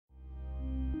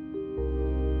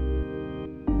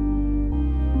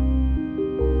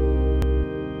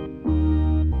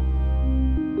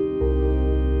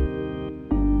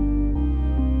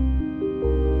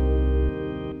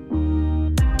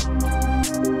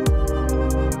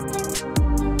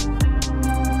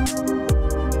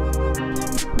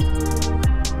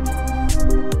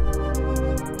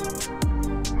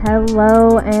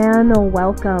Hello and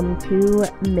welcome to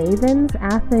Maevyn's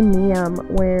Athenaeum,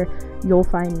 where you'll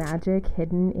find magic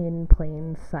hidden in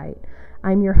plain sight.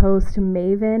 I'm your host,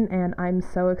 Maevyn, and I'm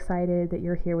so excited that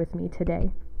you're here with me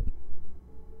today.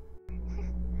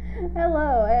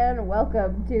 Hello and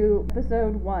welcome to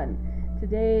episode 1.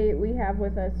 Today we have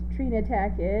with us Trena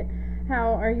Tackitt.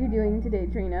 How are you doing today,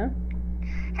 Trena?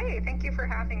 Hey, thank you for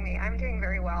having me. I'm doing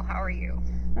very well. How are you?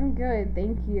 I'm good,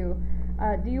 thank you.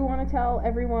 Do you want to tell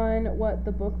everyone what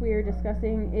the book we are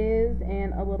discussing is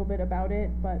and a little bit about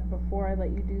it? But before I let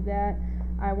you do that,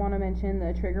 I want to mention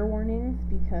the trigger warnings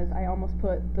because I almost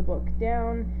put the book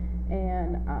down,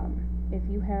 and if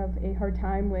you have a hard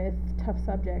time with tough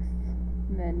subjects,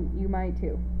 then you might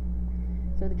too.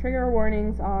 So the trigger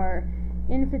warnings are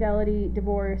infidelity,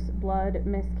 divorce, blood,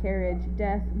 miscarriage,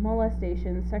 death,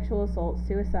 molestation, sexual assault,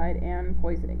 suicide, and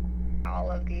poisoning.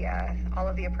 All of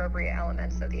the appropriate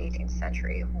elements of the 18th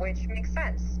century, which makes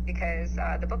sense because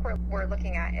the book we're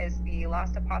looking at is The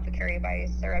Lost Apothecary by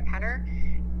Sarah Penner,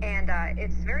 and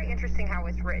it's very interesting how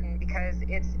it's written because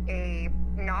it's a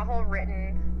novel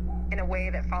written in a way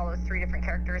that follows 3 different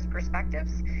characters'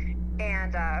 perspectives,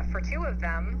 and for 2 of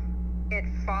them, it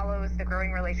follows the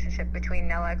growing relationship between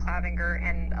Nella Clavinger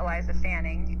and Eliza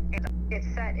Fanning. It's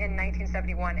set in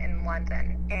 1971 in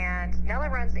London, and Nella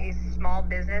runs a small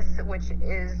business, which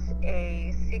is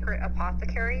a secret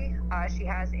apothecary. She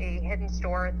has a hidden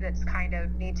store that's kind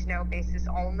of need-to-know basis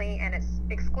only, and it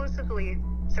exclusively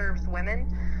serves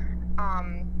women.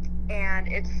 And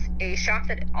it's a shop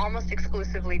that almost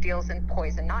exclusively deals in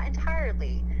poison, not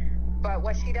entirely, but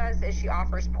what she does is she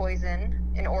offers poison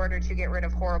in order to get rid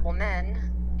of horrible men.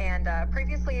 And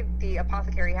previously, the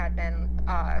apothecary had been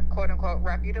quote-unquote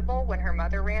reputable when her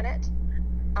mother ran it.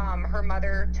 Her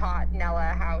mother taught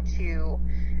Nella how to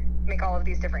make all of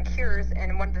these different cures,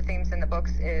 and one of the themes in the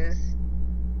books is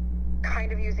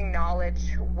kind of using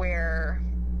knowledge where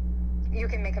you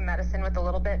can make a medicine with a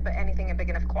little bit, but anything in big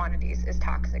enough quantities is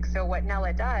toxic. So what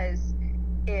Nella does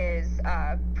is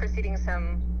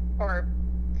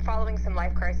following some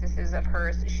life crises of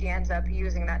hers, she ends up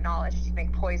using that knowledge to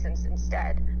make poisons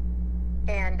instead.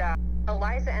 And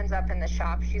Eliza ends up in the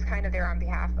shop. She's kind of there on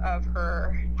behalf of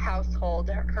her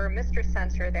household. Her mistress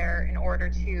sends her there in order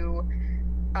to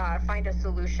find a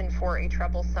solution for a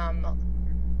troublesome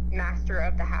master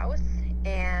of the house.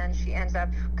 And she ends up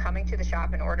coming to the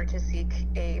shop in order to seek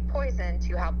a poison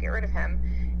to help get rid of him.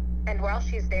 And while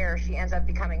she's there, she ends up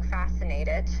becoming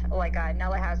fascinated. Like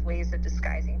Nella has ways of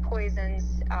disguising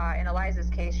poisons. In Eliza's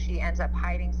case, she ends up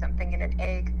hiding something in an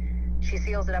egg. She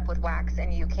seals it up with wax,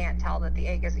 and you can't tell that the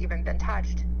egg has even been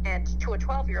touched. And to a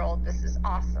 12-year-old, this is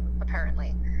awesome,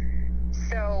 apparently.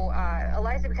 So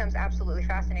Eliza becomes absolutely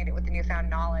fascinated with the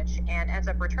newfound knowledge and ends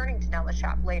up returning to Nella's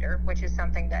shop later, which is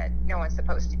something that no one's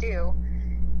supposed to do.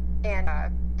 And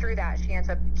through that, she ends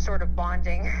up sort of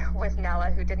bonding with Nella,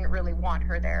 who didn't really want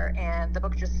her there, and the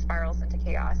book just spirals into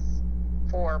chaos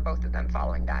for both of them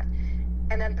following that.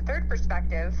 And then the third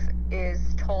perspective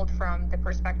is told from the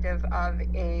perspective of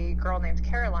a girl named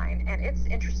Caroline, and it's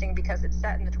interesting because it's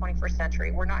set in the 21st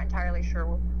century. We're not entirely sure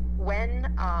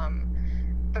when,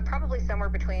 but probably somewhere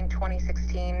between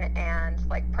 2016 and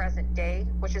like present day,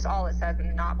 which is all it says in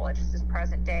the novel. It just is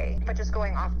present day, but just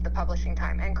going off of the publishing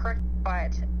time. And correct,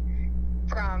 but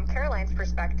from Caroline's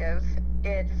perspective,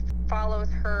 it follows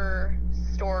her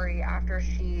story after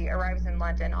she arrives in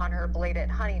London on her belated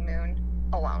honeymoon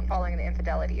alone, following the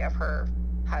infidelity of her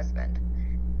husband.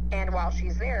 And while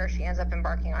she's there, she ends up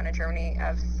embarking on a journey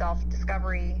of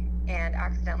self-discovery and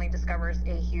accidentally discovers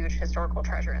a huge historical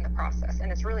treasure in the process.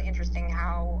 And it's really interesting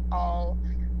how all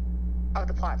of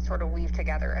the plots sort of weave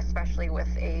together, especially with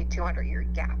a 200-year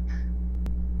gap.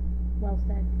 Well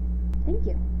said. Thank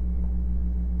you.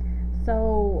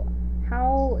 So,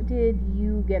 how did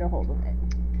you get a hold of it?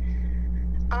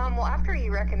 Well, after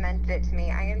you recommended it to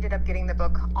me, I ended up getting the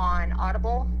book on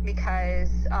Audible because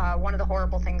one of the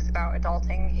horrible things about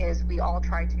adulting is we all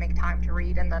try to make time to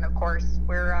read, and then of course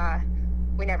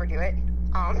we never do it.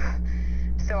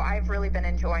 So I've really been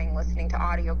enjoying listening to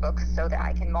audiobooks so that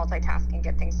I can multitask and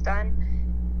get things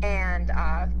done. And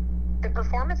the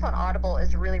performance on Audible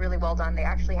is really, really well done. They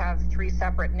actually have 3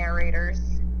 separate narrators,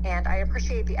 and I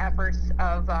appreciate the efforts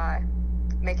of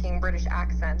making British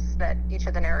accents that each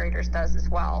of the narrators does as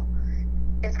well.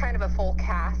 It's kind of a full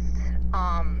cast.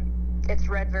 It's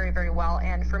read very, very well,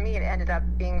 and for me it ended up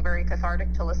being very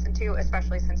cathartic to listen to,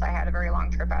 especially since I had a very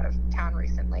long trip out of town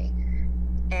recently.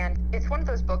 And it's one of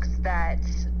those books that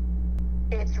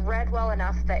it's read well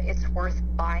enough that it's worth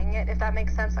buying it, if that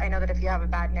makes sense. I know that if you have a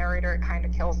bad narrator, it kind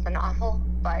of kills the novel,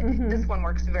 but this one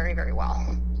works very, very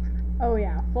well. Oh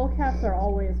yeah, full casts are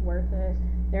always worth it.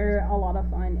 They're a lot of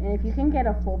fun, and if you can get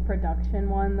a full production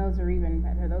one, those are even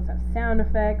better. Those have sound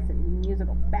effects and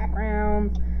musical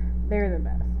backgrounds. They're the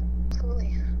best.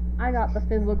 Absolutely. I got the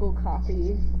physical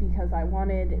copy because I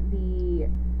wanted the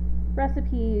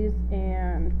recipes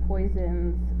and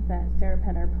poisons that Sarah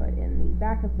Penner put in the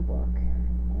back of the book,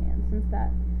 and since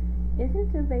that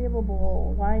isn't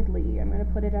available widely, I'm going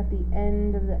to put it at the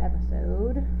end of the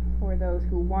episode for those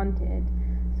who want it,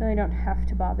 so I don't have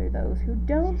to bother those who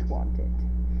don't want it.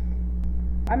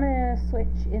 I'm going to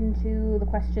switch into the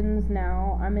questions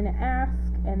now. I'm going to ask,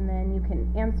 and then you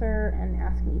can answer and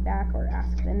ask me back, or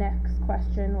ask the next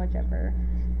question, whichever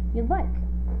you'd like.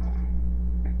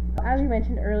 As we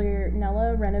mentioned earlier,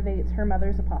 Nella renovates her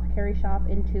mother's apothecary shop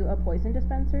into a poison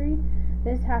dispensary.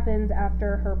 This happens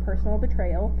after her personal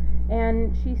betrayal,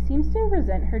 and she seems to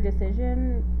resent her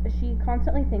decision. She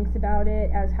constantly thinks about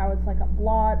it as how it's like a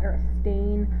blot or a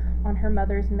stain on her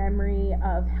mother's memory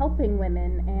of helping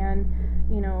women and,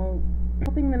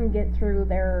 helping them get through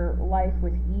their life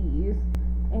with ease.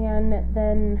 And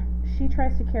then she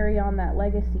tries to carry on that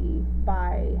legacy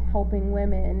by helping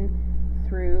women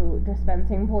through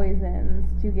dispensing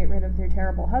poisons to get rid of their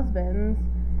terrible husbands.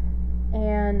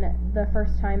 And the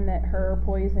first time that her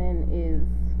poison is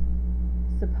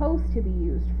supposed to be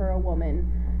used for a woman,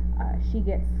 she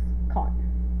gets caught,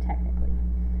 technically.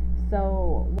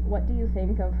 So what do you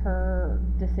think of her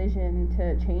decision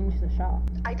to change the shop?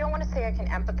 I don't want to say I can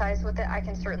empathize with it. I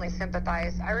can certainly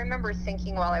sympathize. I remember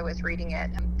thinking while I was reading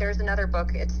it, there's another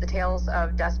book, it's The Tales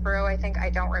of Despereaux, I think. I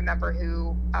don't remember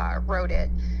who wrote it,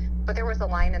 but there was a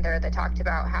line in there that talked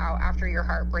about how after your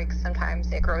heart breaks,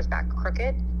 sometimes it grows back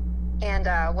crooked.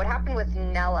 And what happened with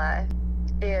Nella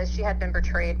is she had been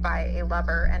betrayed by a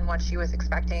lover, and once she was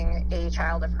expecting a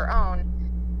child of her own,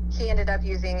 he ended up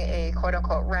using a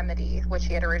quote-unquote remedy, which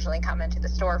he had originally come into the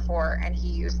store for, and he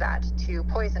used that to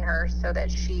poison her so that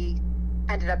she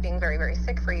ended up being very, very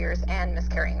sick for years and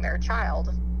miscarrying their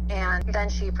child. And then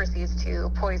she proceeds to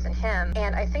poison him.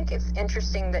 And I think it's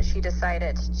interesting that she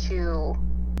decided to,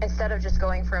 instead of just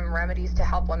going from remedies to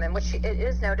help women, which it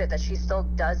is noted that she still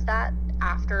does that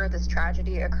after this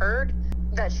tragedy occurred,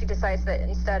 that she decides that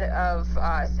instead of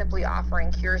simply offering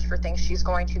cures for things, she's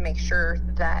going to make sure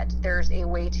that there's a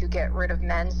way to get rid of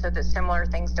men so that similar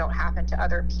things don't happen to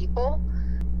other people.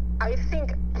 I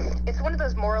think it's one of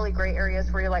those morally gray areas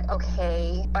where you're like,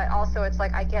 okay, but also it's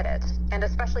like, I get it. And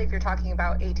especially if you're talking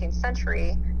about 18th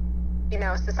century,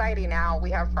 society now,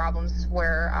 we have problems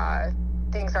where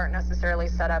things aren't necessarily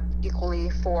set up equally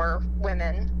for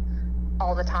women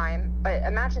all the time. But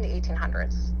imagine the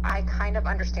 1800s. I kind of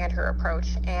understand her approach,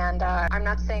 and I'm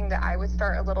not saying that I would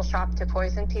start a little shop to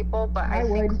poison people, but I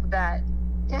think that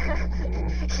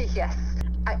yes,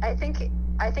 I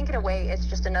think in a way it's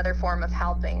just another form of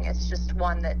helping. It's just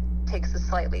one that takes a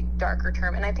slightly darker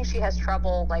term, and I think she has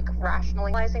trouble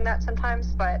rationalizing that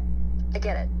sometimes, but I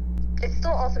get it. It's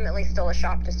still ultimately still a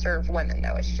shop to serve women,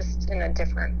 though. It's just in a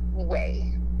different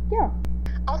way. Yeah.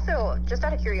 Also, just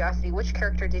out of curiosity, which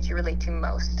character did you relate to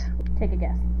most? Take a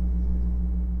guess.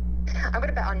 I'm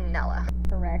gonna bet on Nella.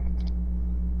 Correct.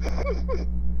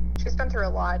 She's been through a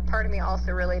lot. Part of me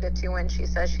also related to when she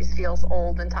says she feels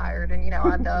old and tired, and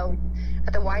at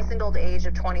the wizened old age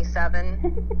of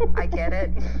 27, I get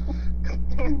it.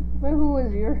 So who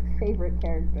was your favorite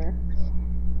character?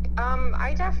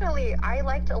 I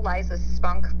liked Eliza's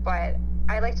spunk, but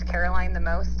I liked Caroline the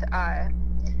most.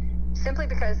 Simply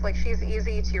because she's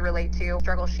easy to relate to. The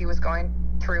struggle she was going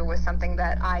through was something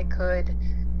that I could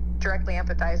directly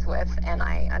empathize with, and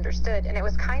I understood. And it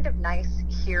was kind of nice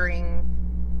hearing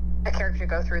a character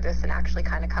go through this and actually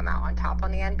kind of come out on top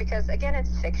on the end, because again,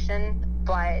 it's fiction,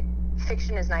 but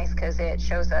fiction is nice because it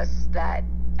shows us that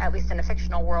at least in a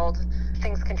fictional world,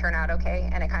 things can turn out okay,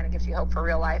 and it kind of gives you hope for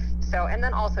real life. So, and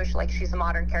then also she's a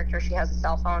modern character. She has a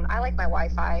cell phone. I like my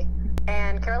Wi-Fi.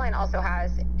 And Caroline also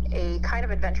has a kind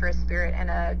of adventurous spirit and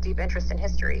a deep interest in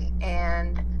history,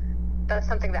 and that's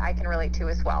something that I can relate to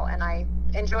as well, and I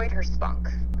enjoyed her spunk.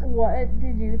 What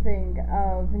did you think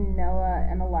of Nella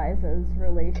and Eliza's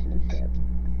relationship?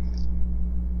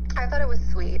 I thought it was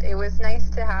sweet. It was nice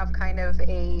to have kind of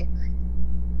a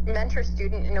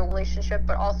mentor-student in a relationship,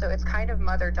 but also it's kind of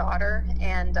mother-daughter,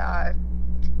 and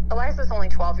Eliza's only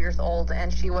 12 years old,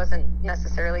 and she wasn't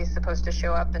necessarily supposed to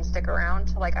show up and stick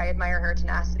around. I admire her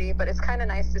tenacity, but it's kind of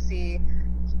nice to see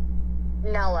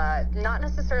Nella not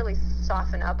necessarily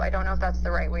soften up. I don't know if that's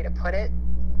the right way to put it,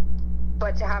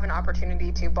 but to have an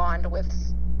opportunity to bond with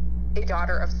a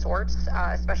daughter of sorts,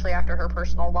 especially after her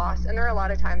personal loss. And there are a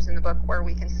lot of times in the book where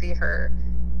we can see her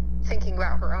thinking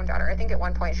about her own daughter. I think at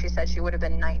one point she said she would have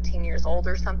been 19 years old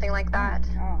or something like that.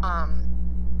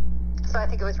 So I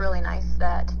think it was really nice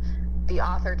that the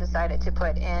author decided to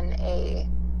put in a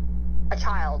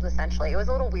child, essentially. It was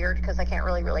a little weird because I can't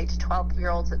really relate to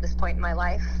 12-year-olds at this point in my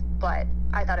life, but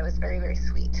I thought it was very, very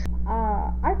sweet.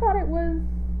 I thought it was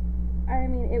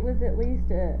at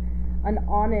least an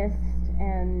honest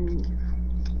and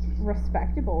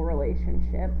respectable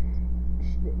relationship.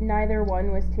 Neither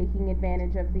one was taking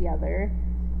advantage of the other.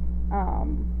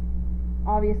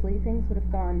 Obviously, things would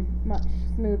have gone much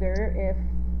smoother if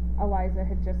Eliza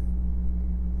had just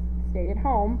stayed at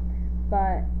home,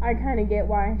 but I kind of get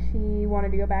why she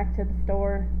wanted to go back to the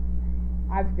store.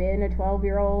 I've been a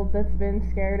 12-year-old that's been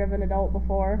scared of an adult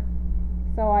before,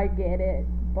 so I get it,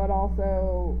 but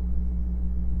also,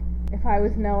 if I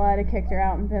was Nella, I'd have kicked her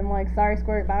out and been like, sorry,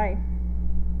 squirt, bye.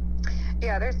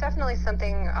 Yeah, there's definitely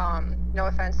something, no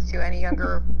offense to any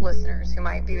younger listeners who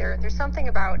might be there, there's something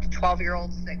about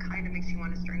 12-year-olds that kind of makes you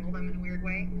want to strangle them in a weird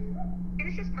way. And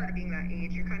it's just part of being that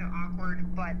age. You're kind of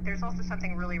awkward, but there's also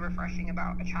something really refreshing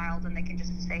about a child, and they can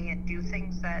just say and do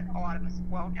things that a lot of us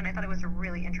won't. And I thought it was a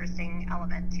really interesting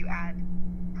element to add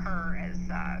her as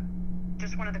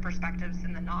just one of the perspectives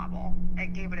in the novel.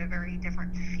 It gave it a very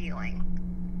different feeling.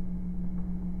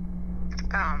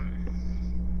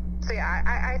 So yeah,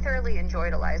 I thoroughly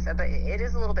enjoyed Eliza, but it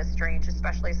is a little bit strange,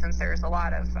 especially since there's a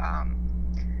lot of,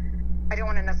 I don't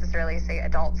want to necessarily say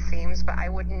adult themes, but I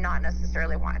would not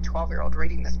necessarily want a 12-year-old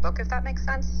reading this book, if that makes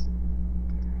sense.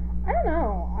 I don't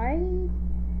know.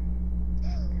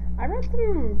 I read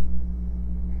some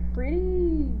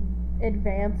pretty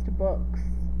advanced books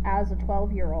as a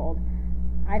 12-year-old.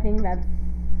 I think that's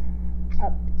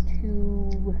up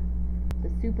to the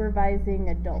supervising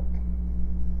adult.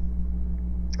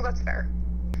 Well, that's fair.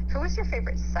 Who was your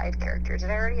favorite side character? Did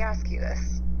I already ask you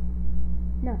this?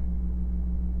 No.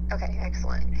 Okay,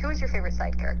 excellent. Who was your favorite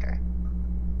side character?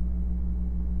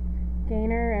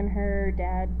 Gaynor and her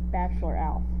dad, Bachelor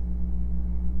Alf.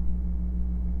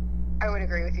 I would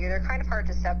agree with you. They're kind of hard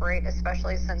to separate,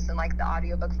 especially since in like the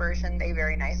audiobook version, they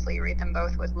very nicely read them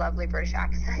both with lovely British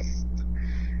accents.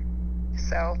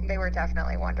 So they were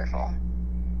definitely wonderful.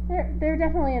 They're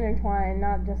definitely intertwined,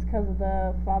 not just because of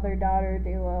the father-daughter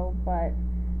duo, but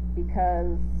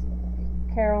because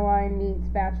Caroline meets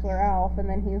Bachelor Alf, and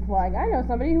then he's like, I know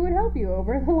somebody who would help you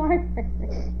over at the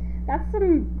library.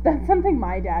 That's something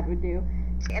my dad would do.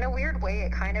 In a weird way,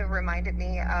 it kind of reminded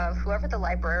me of whoever the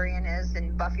librarian is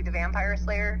in Buffy the Vampire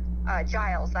Slayer.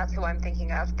 Giles, that's who I'm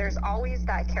thinking of. There's always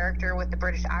that character with the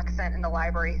British accent in the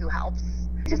library who helps.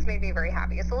 It just made me very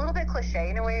happy. It's a little bit cliche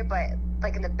in a way, but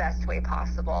like in the best way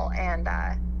possible. And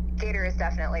Gator is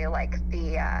definitely like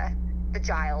the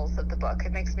Giles of the book.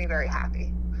 It makes me very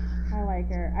happy. I like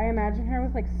her. I imagine her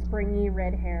with like springy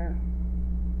red hair.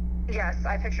 Yes,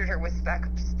 I pictured her with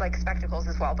spectacles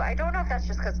as well, but I don't know if that's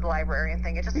just because of the librarian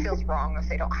thing. It just feels wrong if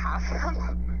they don't have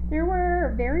them. There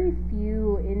were very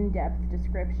few in-depth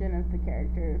description of the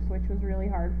characters, which was really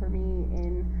hard for me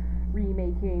in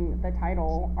remaking the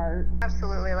title art.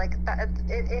 Absolutely, like that,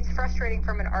 it's frustrating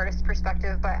from an artist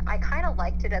perspective, but I kind of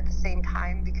liked it at the same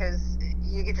time because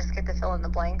you could just get to fill in the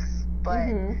blanks. But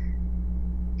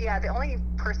yeah, the only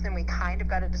person we kind of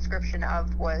got a description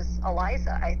of was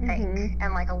Eliza, I think,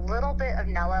 and like a little bit of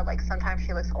Nella. Like sometimes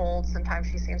she looks old, sometimes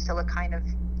she seems to look kind of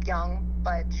young,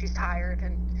 but she's tired,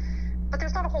 but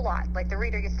there's not a whole lot. Like the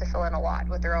reader gets to fill in a lot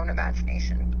with their own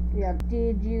imagination. Yeah.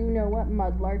 Did you know what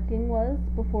mudlarking was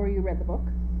before you read the book?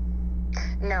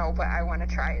 No, but I want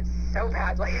to try it so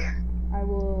badly. I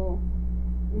will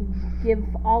give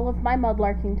all of my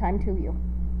mudlarking time to you.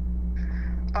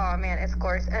 Oh man, it's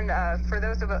glorious. And for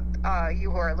those of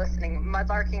you who are listening,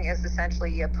 mudlarking is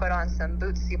essentially you put on some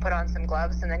boots, you put on some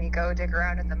gloves, and then you go dig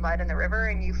around in the mud in the river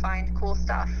and you find cool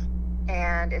stuff.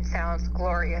 And it sounds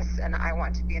glorious, and I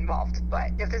want to be involved.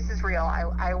 But if this is real,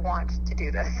 I want to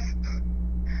do this.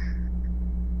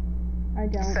 I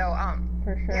don't. So,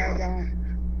 for sure, I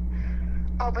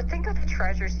don't. Oh, but think of the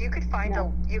treasures. You could find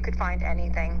you could find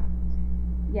anything.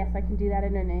 Yes, I can do that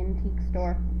in an antique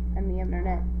store and the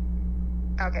internet.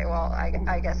 Okay, well,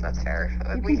 I guess that's fair.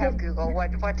 We have Google.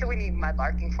 What do we need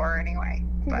mudlarking for anyway?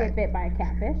 Get bit by a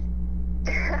catfish.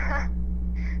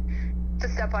 To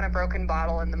step on a broken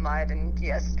bottle in the mud, and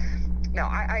yes, no,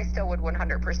 I still would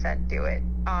 100% do it.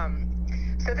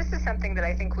 So this is something that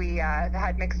I think we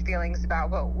had mixed feelings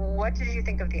about, but what did you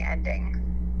think of the ending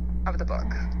of the book?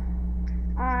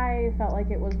 I felt like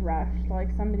it was rushed, like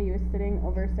somebody was sitting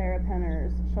over Sarah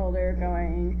Penner's shoulder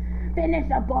going, finish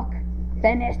the book!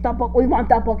 Finish the book! We want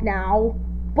the book now!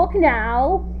 Book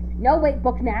now! No, wait,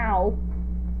 book now!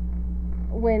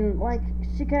 When, like,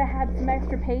 she could have had some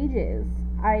extra pages.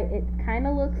 It kind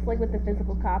of looks like with the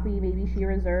physical copy, maybe she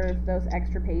reserved those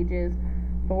extra pages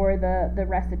for the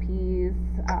recipes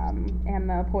and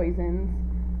the poisons,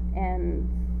 and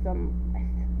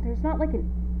there's not like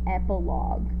an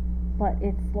epilogue, but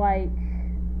it's like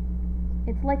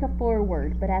a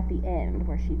foreword, but at the end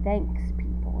where she thanks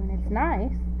people, and it's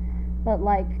nice, but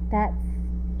like that's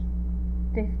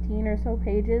 15 or so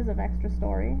pages of extra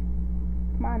story.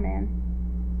 Come on, man.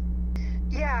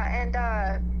 Yeah, and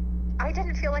I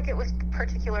didn't feel like it was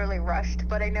particularly rushed,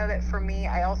 but I know that for me,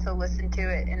 I also listened to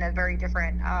it in a very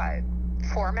different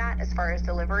format as far as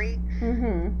delivery.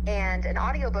 Mm-hmm. And an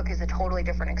audiobook is a totally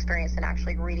different experience than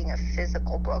actually reading a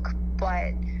physical book.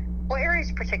 But what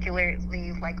areas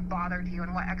particularly like bothered you,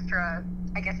 and what extra,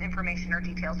 I guess, information or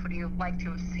details would you like to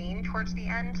have seen towards the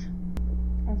end?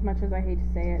 As much as I hate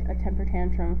to say it, a temper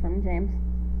tantrum from James.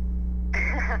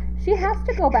 She has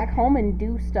to go back home and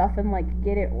do stuff and like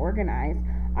get it organized.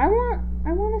 I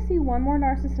want to see one more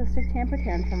narcissistic temper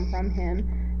tantrum from him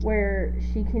where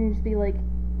she can just be like,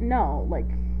 no, like,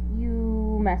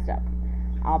 you messed up.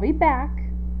 I'll be back,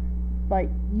 but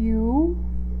you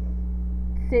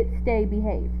sit, stay,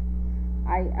 behave.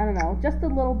 I don't know, just a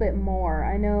little bit more.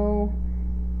 I know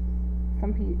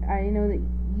that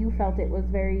you felt it was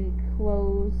very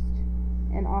closed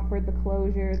and offered the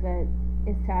closure that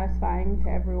is satisfying to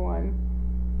everyone.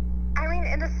 I mean,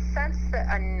 in the sense that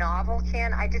a novel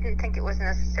can, I didn't think it was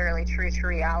necessarily true to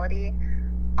reality.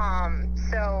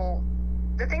 So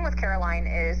the thing with Caroline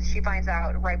is she finds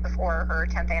out right before her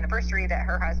 10th anniversary that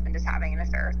her husband is having an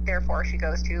affair. Therefore, she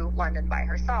goes to London by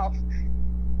herself.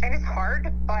 And it's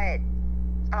hard, but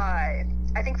I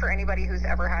think for anybody who's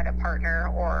ever had a partner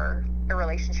or a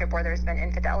relationship where there's been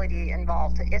infidelity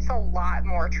involved, it's a lot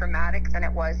more traumatic than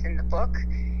it was in the book.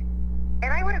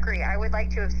 And I would agree. I would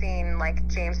like to have seen, like,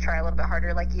 James try a little bit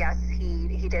harder. Like, yes,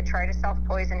 he did try to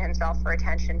self-poison himself for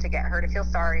attention to get her to feel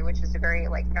sorry, which is a very,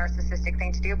 like, narcissistic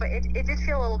thing to do. But it did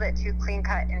feel a little bit too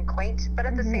clean-cut and quaint. But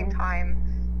at the same time,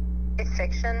 it's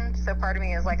fiction. So part of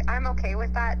me is like, I'm okay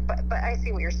with that. But I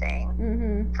see what you're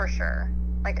saying, for sure.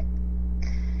 Like,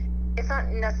 it's not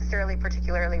necessarily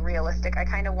particularly realistic. I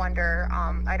kind of wonder,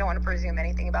 I don't want to presume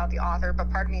anything about the author, but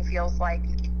part of me feels like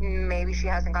maybe she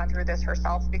hasn't gone through this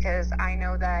herself, because I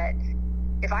know that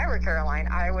if I were Caroline,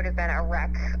 I would have been a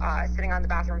wreck, sitting on the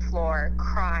bathroom floor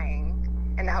crying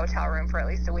in the hotel room for at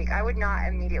least a week. I would not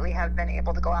immediately have been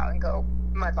able to go out and go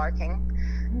mudlarking.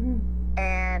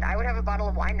 And I would have a bottle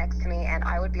of wine next to me, and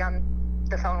I would be on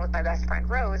the phone with my best friend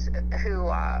Rose, who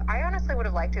I honestly would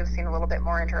have liked to have seen a little bit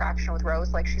more interaction with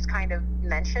Rose. Like, she's kind of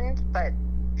mentioned, but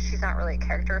she's not really a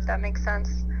character, if that makes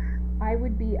sense. I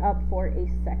would be up for a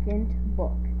second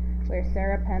book where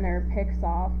Sarah Penner picks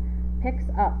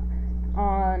up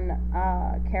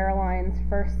on Caroline's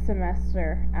first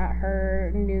semester at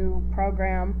her new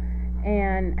program,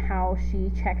 and how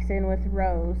she checks in with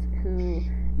Rose, who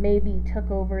maybe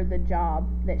took over the job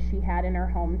that she had in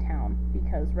her hometown,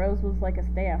 because Rose was like a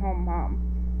stay-at-home mom.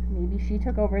 Maybe she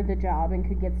took over the job and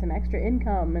could get some extra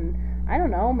income, and I don't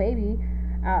know, maybe,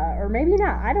 or maybe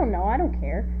not, I don't know, I don't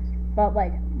care, but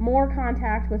like more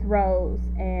contact with Rose,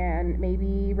 and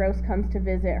maybe Rose comes to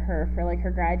visit her for like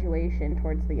her graduation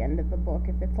towards the end of the book,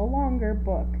 if it's a longer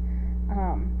book.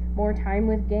 More time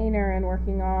with Gaynor and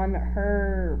working on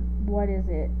her, what is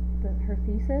it, her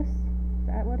thesis? Is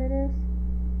that what it is?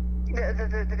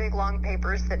 The big long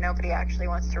papers that nobody actually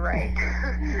wants to write.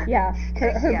 Yeah,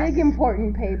 her yes. Big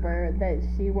important paper that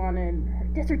she wanted, her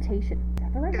dissertation. Is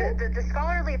that the right word? The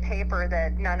scholarly paper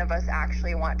that none of us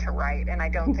actually want to write, and I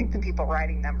don't think the people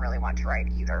writing them really want to write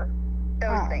either.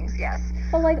 Those things, yes.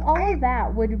 But like all of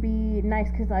that would be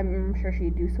nice, because I'm sure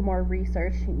she'd do some more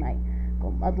research. She might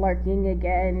go mudlarking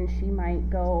again. She might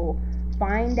go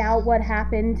find out what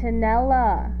happened to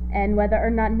Nella, and whether or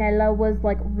not Nella was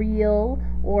like real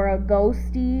or a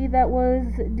ghostie that was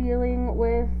dealing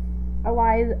with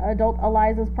adult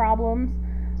Eliza's problems.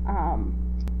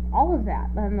 All of that,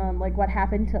 and then like what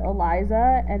happened to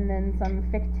Eliza, and then some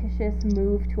fictitious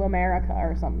move to America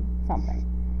or something.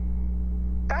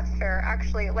 That's fair,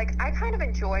 actually. Like, I kind of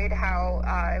enjoyed how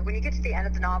when you get to the end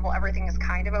of the novel, everything is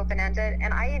kind of open-ended,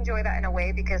 and I enjoy that in a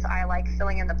way because I like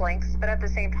filling in the blanks, but at the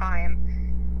same time,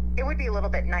 it would be a little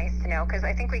bit nice to know, because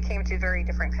I think we came to very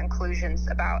different conclusions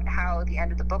about how the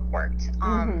end of the book worked.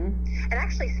 And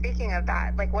actually, speaking of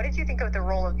that, like, what did you think of the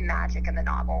role of magic in the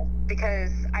novel?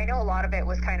 Because I know a lot of it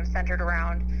was kind of centered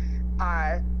around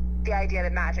the idea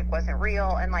that magic wasn't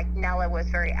real, and like Nella was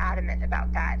very adamant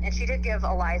about that. And she did give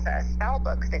Eliza a spell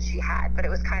book that she had, but it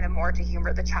was kind of more to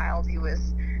humor the child who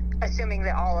was assuming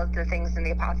that all of the things in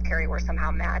the apothecary were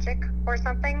somehow magic or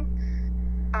something.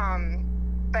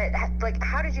 But like,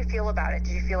 how did you feel about it?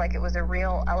 Did you feel like it was a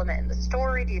real element in the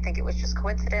story? Do you think it was just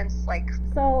coincidence? Like,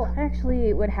 so actually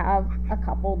it would have a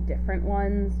couple different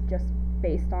ones just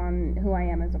based on who I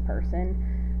am as a person.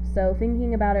 So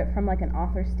thinking about it from like an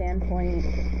author standpoint,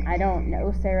 I don't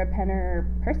know Sarah Penner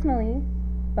personally,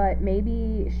 but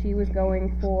maybe she was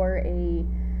going for a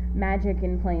magic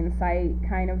in plain sight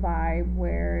kind of vibe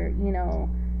where, you know,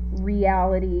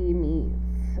 reality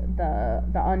meets the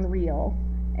unreal.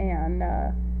 And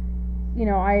you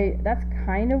know, that's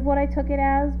kind of what I took it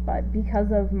as, but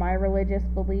because of my religious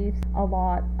beliefs, a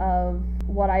lot of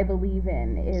what I believe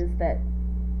in is that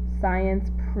science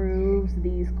proves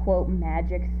these quote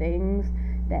magic things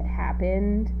that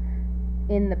happened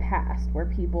in the past where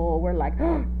people were like,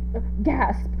 oh,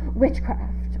 gasp,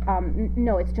 witchcraft.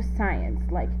 No, it's just science.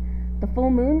 Like, the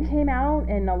full moon came out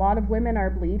and a lot of women are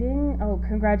bleeding. Oh,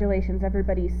 congratulations,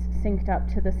 everybody's synced up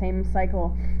to the same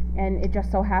cycle. And it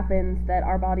just so happens that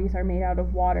our bodies are made out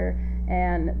of water,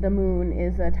 and the moon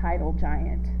is a tidal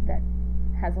giant that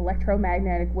has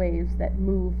electromagnetic waves that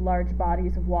move large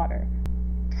bodies of water.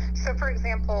 So, for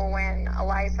example, when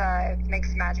Eliza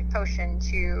makes a magic potion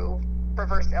to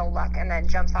reverse ill luck and then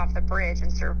jumps off the bridge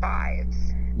and survives,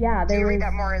 yeah, do you read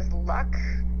that more as luck?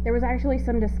 There was actually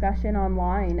some discussion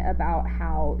online about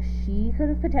how she could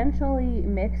have potentially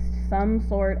mixed some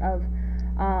sort of,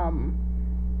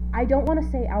 I don't want to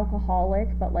say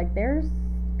alcoholic, but like there's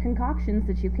concoctions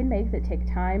that you can make that take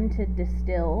time to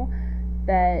distill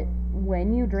that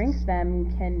when you drink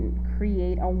them can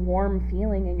create a warm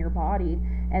feeling in your body,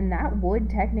 and that would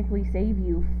technically save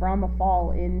you from a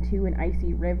fall into an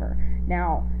icy river.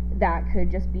 Now, that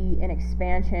could just be an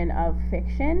expansion of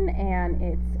fiction, and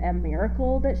it's a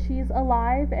miracle that she's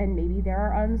alive, and maybe there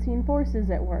are unseen forces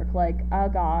at work, like a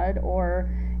god or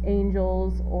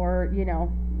angels or, you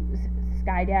know,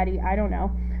 Sky Daddy, I don't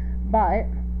know. But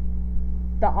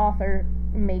the author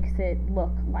makes it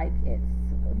look like it's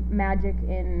magic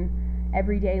in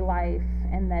everyday life,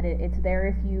 and that it's there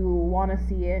if you want to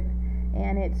see it,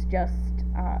 and it's just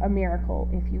a miracle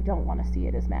if you don't want to see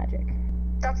it as magic.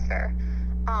 That's fair.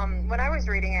 When I was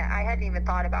reading it, I hadn't even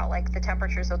thought about like the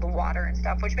temperatures of the water and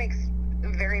stuff, which makes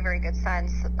very, very good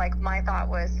sense. Like, my thought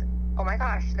was, oh my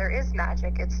gosh, there is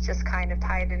magic. It's just kind of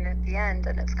tied in at the end,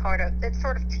 and it's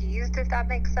sort of teased, if that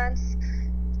makes sense.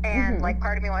 And like,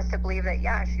 part of me wants to believe that,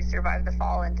 yeah, she survived the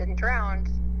fall and didn't drown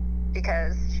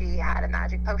because she had a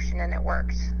magic potion and it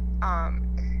worked.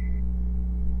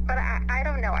 But I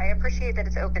don't know. I appreciate that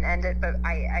it's open-ended, but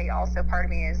I also, part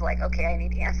of me is like, okay, I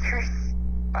need answers.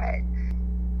 But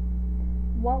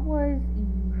what was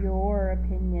your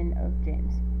opinion of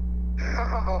James?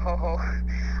 Oh,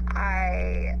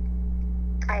 I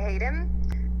hate him.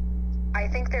 I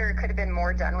think there could have been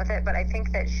more done with it, but I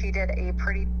think that she did a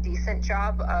pretty decent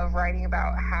job of writing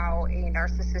about how a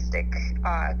narcissistic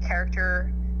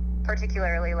character,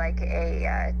 particularly like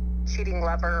a cheating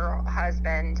lover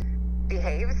husband,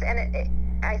 behaves. And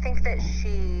I think that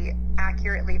she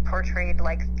accurately portrayed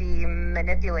like the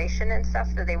manipulation and stuff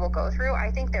that they will go through.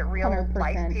 I think that real 100%.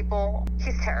 life people,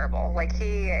 he's terrible. Like,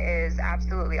 he is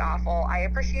absolutely awful. I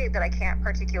appreciate that I can't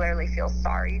particularly feel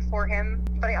sorry for him,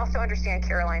 but I also understand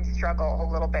Caroline's struggle a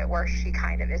little bit, where she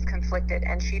kind of is conflicted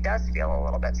and she does feel a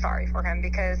little bit sorry for him,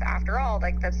 because after all,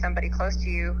 like, that's somebody close to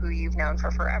you who you've known for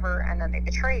forever, and then they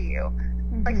betray you.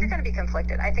 Like, you're going to be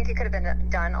conflicted. I think it could have been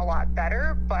done a lot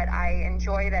better, but I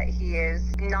enjoy that he is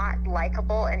not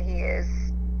likable, and he is,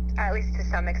 at least to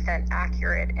some extent,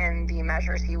 accurate in the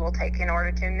measures he will take in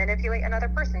order to manipulate another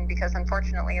person, because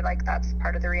unfortunately, like, that's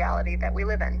part of the reality that we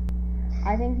live in.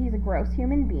 I think he's a gross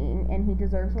human being, and he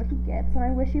deserves what he gets, and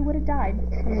I wish he would have died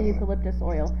from the eucalyptus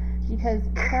oil, because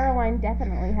Caroline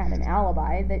definitely had an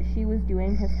alibi that she was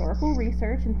doing historical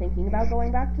research and thinking about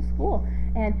going back to school,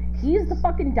 and he's the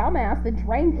fucking dumbass that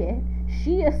drank it.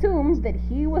 She assumed that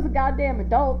he was a goddamn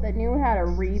adult that knew how to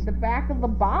read the back of the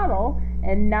bottle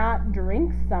and not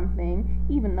drink something,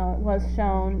 even though it was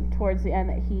shown towards the end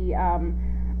that he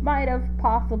might have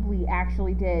possibly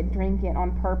actually did drink it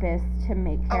on purpose to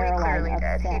make Caroline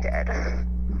upset. He did.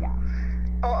 Yeah.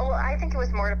 Oh, well, I think it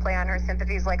was more to play on her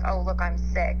sympathies, like, oh, look, I'm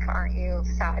sick. Aren't you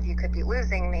sad you could be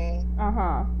losing me?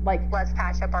 Like, let's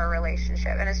patch up our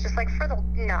relationship. And it's just like,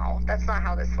 no, that's not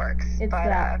how this works. It's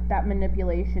that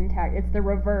manipulation tactic. It's the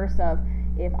reverse of,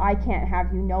 if I can't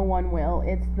have you, no one will.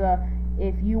 It's the,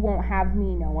 if you won't have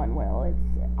me, no one will. It's,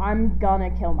 I'm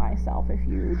gonna kill myself if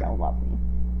you don't love me.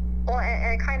 Well,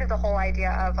 and kind of the whole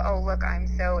idea of, oh, look, I'm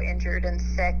so injured and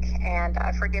sick, and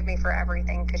forgive me for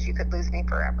everything because you could lose me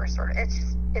forever, sort of.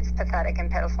 It's pathetic and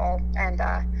pitiful. And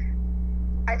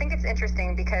I think it's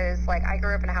interesting because, like, I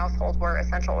grew up in a household where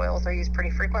essential oils are used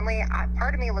pretty frequently.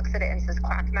 Part of me looks at it and says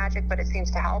quack magic, but it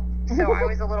seems to help. So I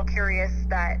was a little curious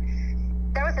that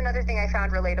was another thing I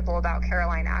found relatable about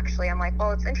Caroline, actually. I'm like,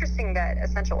 well, it's interesting that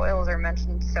essential oils are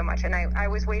mentioned so much. And I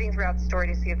was waiting throughout the story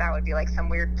to see if that would be like some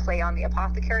weird play on the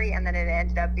Apothecary, and then it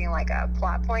ended up being like a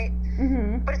plot point.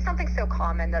 But it's something so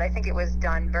common that I think it was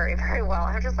done very, very well.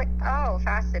 I'm just like, oh,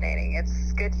 fascinating.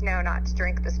 It's good to know not to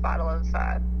drink this bottle of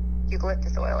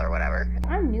eucalyptus oil or whatever.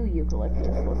 I knew eucalyptus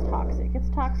was toxic. It's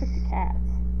toxic to cats.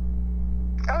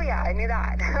 Oh yeah, I knew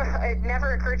that. It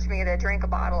never occurred to me to drink a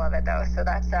bottle of it though, so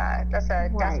that's a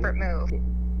Right. desperate move.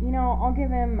 You know, I'll give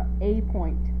him a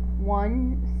point.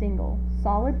 One single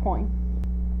solid point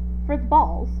for the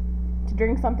balls to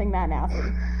drink something that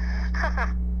nasty.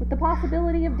 With the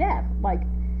possibility of death. Like,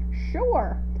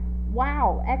 sure.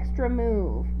 Wow, extra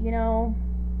move. You know,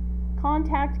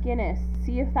 contact Guinness.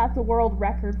 See if that's a world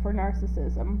record for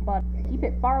narcissism, but keep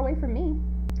it far away from me.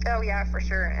 Oh yeah, for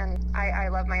sure. And I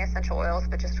love my essential oils,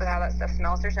 but just with how that stuff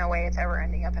smells, there's no way it's ever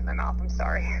ending up in my mouth. I'm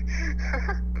sorry.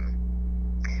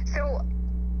 So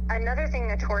another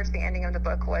thing towards the ending of the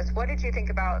book was, what did you think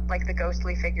about like the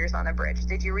ghostly figures on the bridge?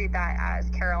 Did you read that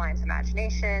as Caroline's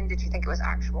imagination? Did you think it was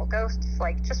actual ghosts?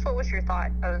 Like, just what was your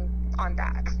thought on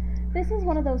that? This is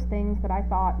one of those things that I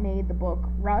thought made the book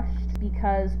rushed,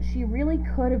 because she really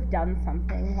could have done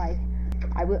something. Like,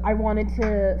 I wanted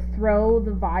to throw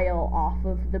the vial off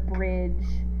of the bridge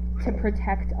to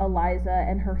protect Eliza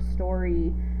and her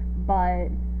story, but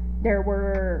there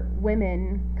were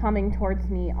women coming towards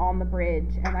me on the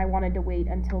bridge, and I wanted to wait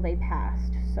until they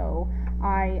passed. So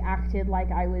I acted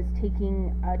like I was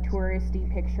taking a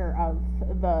touristy picture of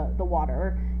the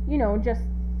water. You know, just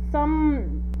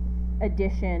some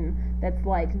addition that's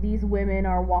like, these women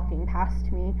are walking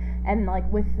past me, and like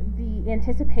with the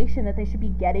anticipation that they should be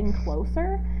getting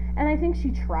closer. And I think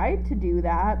she tried to do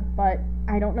that, but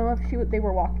I don't know if they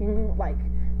were walking like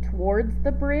towards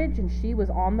the bridge and she was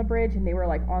on the bridge and they were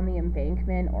like on the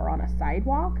embankment or on a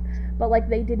sidewalk, but like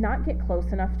they did not get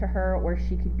close enough to her where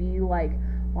she could be like,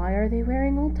 why are they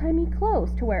wearing old-timey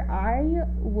clothes, to where I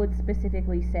would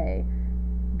specifically say,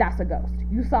 that's a ghost.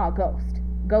 You saw a ghost.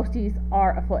 Ghosties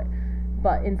are afoot.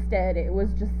 But instead, it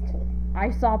was just, I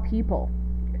saw people.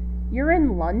 You're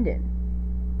in London.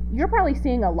 You're probably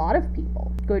seeing a lot of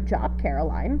people. Good job,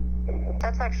 Caroline.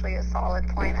 That's actually a solid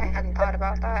point. I hadn't thought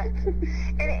about that.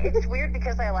 And it's weird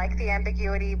because I like the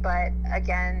ambiguity, but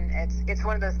again, it's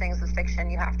one of those things with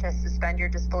fiction. You have to suspend your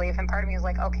disbelief. And part of me is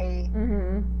like, okay,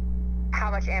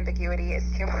 how much ambiguity is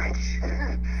too much?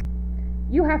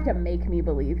 You have to make me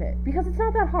believe it, because it's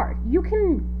not that hard. You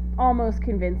can almost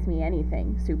convince me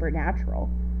anything supernatural,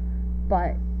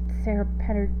 but Sarah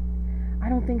Petter, I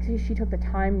don't think she took the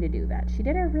time to do that. She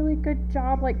did a really good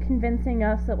job like convincing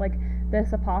us that like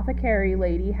this apothecary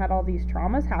lady had all these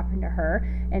traumas happen to her,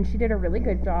 and she did a really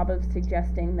good job of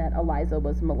suggesting that Eliza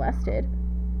was molested.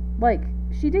 Like,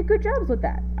 she did good jobs with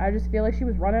that. I just feel like she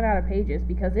was running out of pages,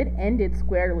 because it ended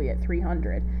squarely at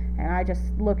 300, and I just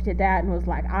looked at that and was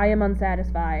like, I am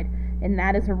unsatisfied, and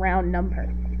that is a round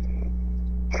number.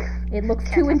 It looks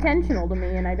too intentional to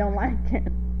me, and I don't like it.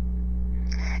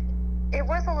 It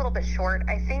was a little bit short.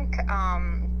 I think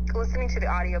listening to the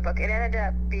audiobook, it ended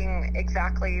up being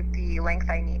exactly the length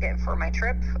I needed for my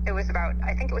trip. It was about,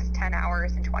 I think it was 10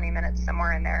 hours and 20 minutes,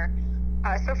 somewhere in there.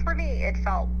 So for me, it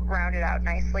felt rounded out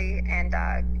nicely. And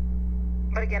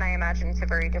but again, I imagine it's a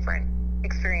very different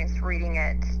experience reading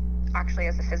it actually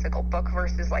as a physical book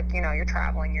versus like, you know, you're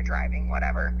traveling, you're driving,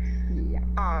 whatever. Yeah.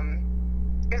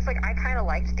 It's like, I kind of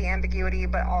liked the ambiguity,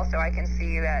 but also I can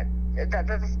see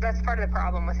that's part of the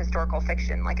problem with historical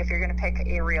fiction. Like, if you're going to pick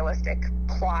a realistic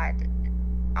plot,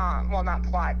 well, not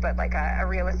plot, but like a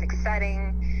realistic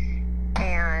setting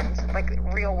and like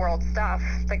real world stuff,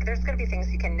 like there's going to be things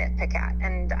you can nitpick at.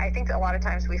 And I think that a lot of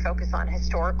times we focus on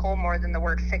historical more than the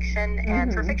word fiction.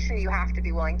 And for fiction, you have to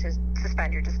be willing to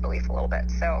suspend your disbelief a little bit.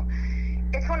 So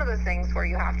it's one of those things where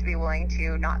you have to be willing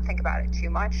to not think about it too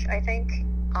much, I think.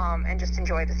 And just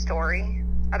enjoy the story.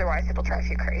 Otherwise, it'll drive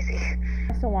you crazy.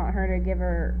 I still want her to give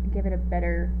it a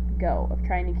better go of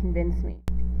trying to convince me.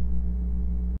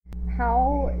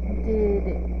 How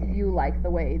did you like the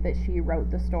way that she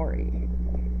wrote the story?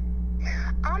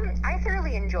 I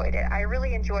thoroughly enjoyed it. I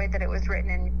really enjoyed that it was written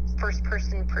in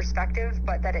first-person perspective,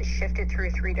 but that it shifted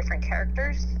through 3 different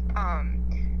characters.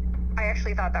 I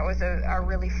actually thought that was a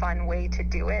really fun way to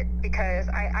do it, because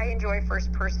I enjoy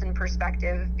first-person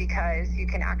perspective because you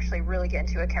can actually really get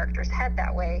into a character's head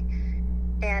that way.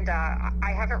 And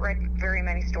I haven't read very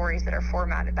many stories that are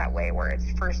formatted that way, where it's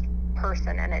first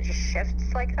person and it just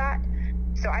shifts like that.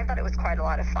 So I thought it was quite a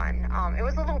lot of fun. It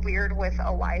was a little weird with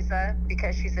Eliza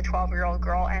because she's a 12-year-old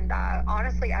girl, and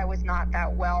honestly, I was not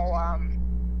that well,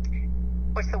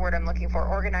 what's the word I'm looking for,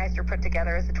 organized or put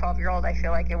together as a 12-year-old. I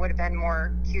feel like it would have been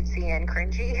more cutesy and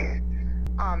cringy.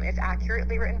 It's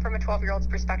accurately written from a 12-year-old's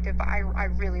perspective, but I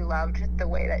really loved the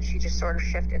way that she just sort of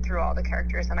shifted through all the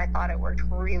characters, and I thought it worked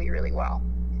really, really well.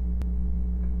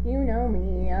 You know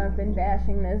me, I've been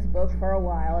bashing this book for a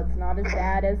while. It's not as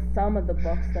bad as some of the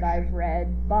books that I've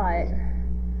read, but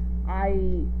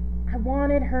I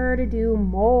wanted her to do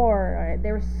more.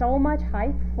 There was so much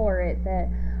hype for it that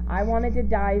I wanted to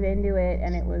dive into it,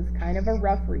 and it was kind of a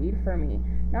rough read for me.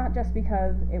 Not just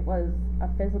because it was a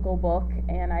physical book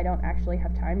and I don't actually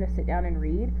have time to sit down and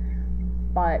read,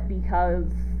 but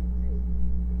because,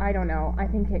 I don't know, I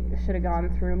think it should have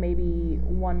gone through maybe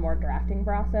one more drafting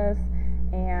process,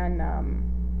 and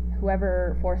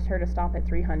whoever forced her to stop at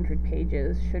 300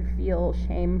 pages should feel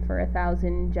shame for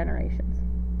 1,000 generations.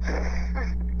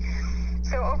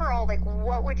 So overall, like,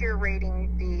 what would your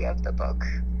rating be of the book?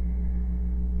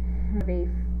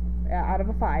 Out of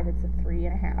a 5, it's a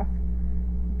 3.5.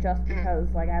 Just because,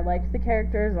 like, I liked the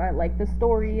characters, I liked the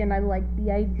story, and I liked the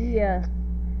idea,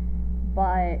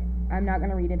 but I'm not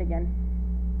gonna read it again.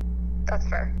 That's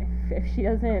fair. If she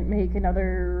doesn't make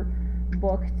another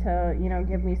book to, you know,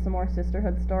 give me some more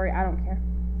sisterhood story, I don't care.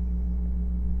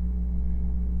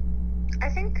 I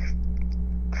think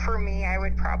for me, I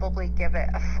would probably give it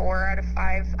a 4 out of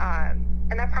 5.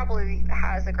 And that probably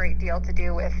has a great deal to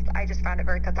do with, I just found it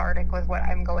very cathartic with what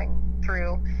I'm going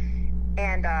through.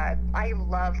 And I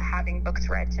love having books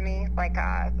read to me. Like,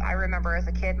 I remember as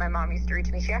a kid, my mom used to read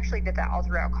to me. She actually did that all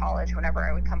throughout college whenever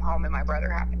I would come home and my brother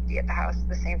happened to be at the house at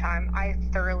the same time. I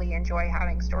thoroughly enjoy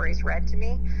having stories read to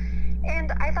me.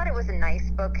 And I thought it was a nice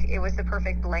book. It was the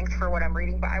perfect length for what I'm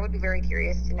reading, but I would be very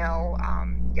curious to know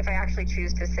if I actually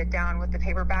choose to sit down with the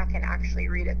paperback and actually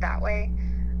read it that way.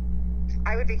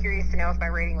 I would be curious to know if my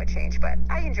rating would change, but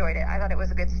I enjoyed it. I thought it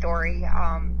was a good story.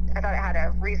 I thought it had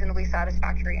a reasonably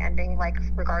satisfactory ending, like,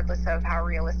 regardless of how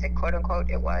realistic, quote unquote,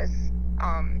 it was.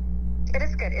 It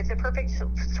is good. It's a perfect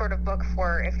sort of book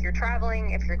for if you're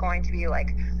traveling, if you're going to be,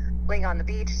 like, laying on the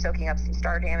beach, soaking up some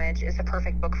star damage. It's a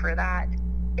perfect book for that.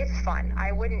 It's fun.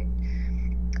 I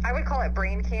would call it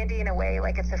brain candy in a way,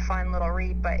 like it's a fun little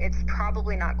read, but it's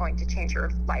probably not going to change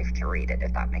your life to read it,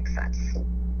 if that makes sense.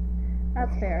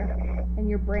 That's fair. And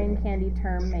your brain candy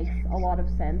term makes a lot of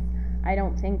sense. I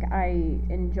don't think I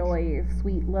enjoy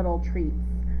sweet little treats.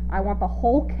 I want the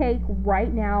whole cake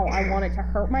right now. I want it to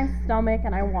hurt my stomach,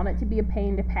 and I want it to be a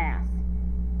pain to pass.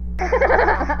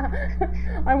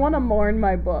 I want to mourn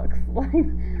my books. Like,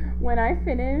 when I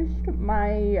finished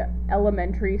my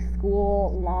elementary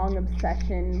school long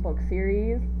obsession book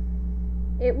series,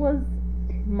 it was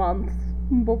months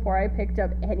before I picked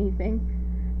up anything,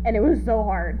 and it was so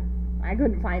hard. I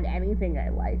couldn't find anything I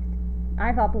liked.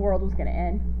 I thought the world was going to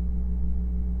end.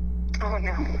 Oh,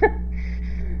 no.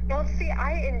 Well, see,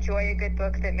 I enjoy a good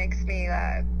book that makes me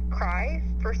cry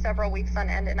for several weeks on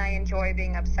end, and I enjoy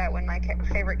being upset when my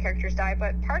favorite characters die,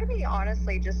 but part of me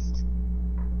honestly just,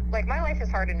 like, my life is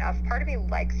hard enough. Part of me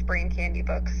likes brain candy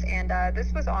books, and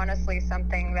this was honestly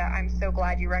something that I'm so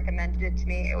glad you recommended it to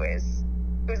me. It was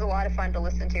a lot of fun to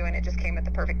listen to, and it just came at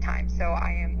the perfect time. So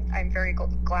I'm very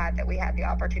glad that we had the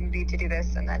opportunity to do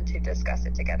this and then to discuss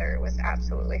it together. It was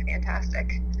absolutely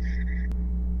fantastic.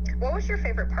 What was your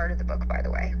favorite part of the book, by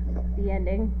the way? The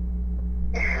ending.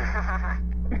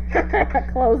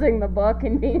 Closing the book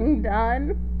and being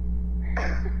done.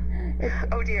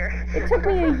 Oh dear. It took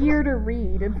me a year to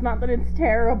read. It's not that it's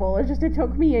terrible, it's just it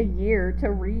took me a year to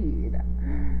read.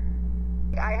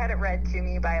 I had it read to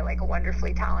me by, like, a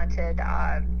wonderfully talented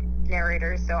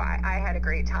narrator, so I had a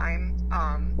great time.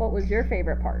 What was your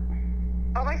favorite part?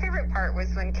 Oh, my favorite part was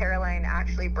when Caroline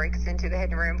actually breaks into the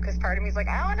hidden room, because part of me is like,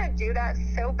 I want to do that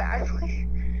so badly.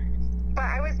 But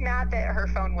I was mad that her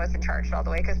phone wasn't charged all the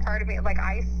way, because part of me, like,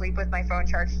 I sleep with my phone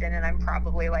charged in, and I'm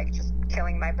probably, like, just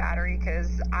killing my battery,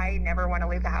 because I never want to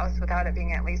leave the house without it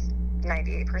being at least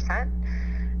 98%.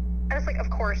 And it's like, of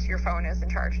course your phone isn't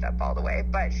charged up all the way,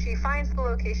 but she finds the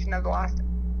location of the lost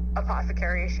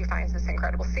apothecary. She finds this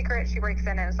incredible secret. She breaks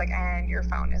in, and it's like, and your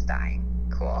phone is dying.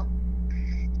 Cool.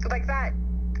 Like that,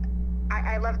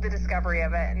 I love the discovery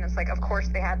of it, and it's like, of course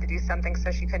they had to do something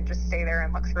so she couldn't just stay there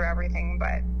and look through everything,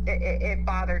 but it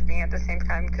bothered me at the same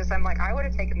time, because I'm like, I would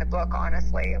have taken the book,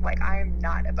 honestly. Like, I'm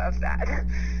not above that.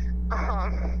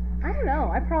 I don't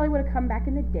know. I probably would have come back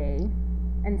in the day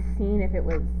and seen if it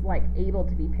was, like, able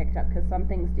to be picked up, because some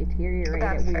things deteriorate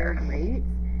at weird rates,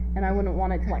 and I wouldn't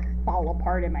want it to, like, fall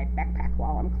apart in my backpack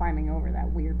while I'm climbing over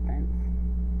that weird fence.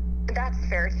 That's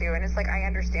fair too, and it's like I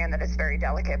understand that it's very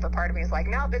delicate, but part of me is like,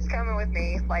 nope, it's coming with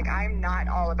me. Like, I'm not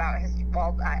all about his.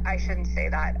 Well, I shouldn't say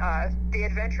that. The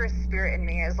adventurous spirit in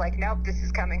me is like, nope, this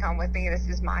is coming home with me. This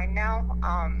is mine now.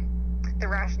 The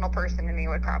rational person in me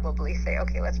would probably say,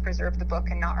 okay, let's preserve the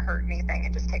book and not hurt anything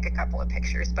and just take a couple of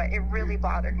pictures. But it really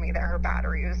bothered me that her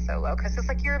battery was so low, because it's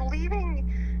like, you're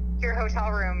leaving your hotel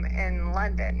room in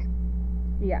London.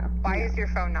 Yeah. Why is your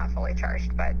phone not fully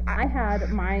charged? But I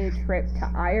had my trip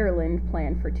to Ireland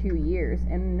planned for 2 years,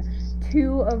 and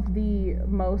two of the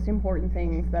most important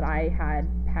things that I had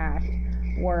packed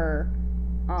were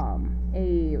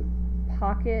a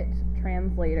pocket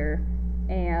translator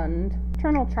and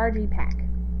external charging pack.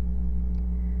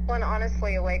 Well, and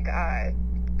honestly, like, I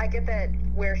get that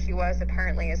where she was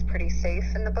apparently is pretty safe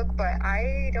in the book, but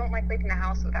I don't like leaving the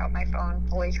house without my phone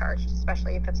fully charged,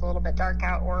 especially if it's a little bit dark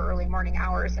out or early morning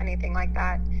hours, anything like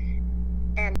that.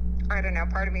 And I don't know,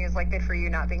 part of me is like, good for you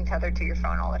not being tethered to your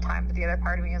phone all the time, but the other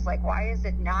part of me is like, why is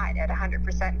it not at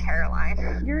 100%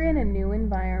 Caroline? You're in a new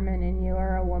environment and you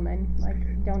are a woman.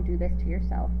 Like, don't do this to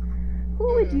yourself.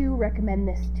 Who would you recommend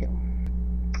this to?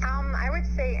 I would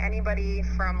say anybody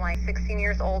from like 16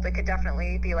 years old. It could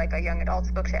definitely be like a young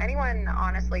adult's book, to anyone,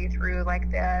 honestly, through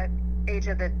like the age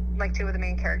of the, like, two of the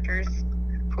main characters,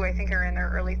 who I think are in their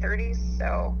early 30s.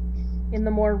 So in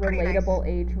the more relatable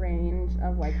age range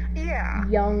of like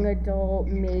young adult,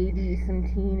 maybe some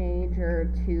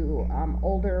teenager, to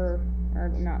older, or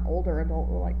not older adult,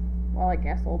 like, well, I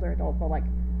guess older adult, but like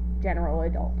general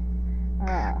adult.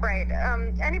 Right.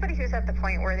 Anybody who's at the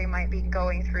point where they might be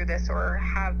going through this, or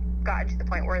have gotten to the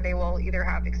point where they will either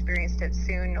have experienced it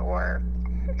soon, or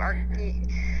are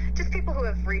just people who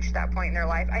have reached that point in their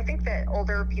life. I think that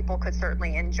older people could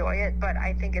certainly enjoy it, but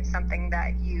I think it's something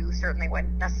that you certainly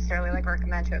wouldn't necessarily like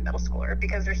recommend to a middle schooler,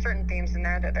 because there's certain themes in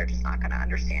there that they're just not going to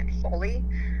understand fully.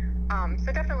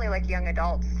 So definitely like young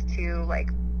adults, to like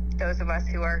those of us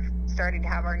who are starting to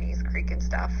have our knees creak and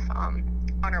stuff, on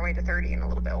our way to 30 and a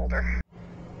little bit older.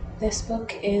 This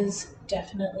book is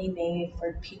definitely made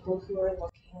for people who are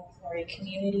looking for a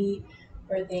community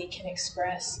where they can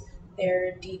express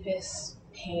their deepest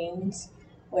pains,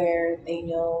 where they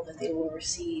know that they will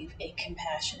receive a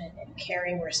compassionate and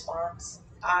caring response.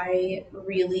 I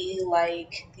really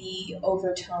like the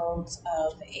overtones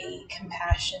of a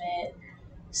compassionate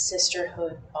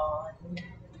sisterhood bond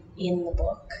in the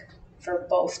book for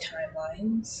both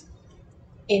timelines.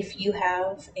 If you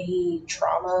have a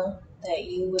trauma that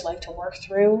you would like to work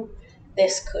through,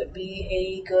 this could be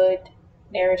a good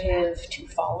narrative to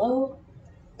follow,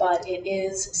 but it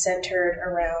is centered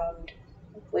around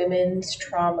women's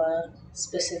trauma,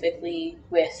 specifically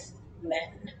with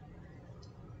men.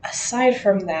 Aside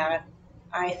from that,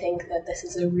 I think that this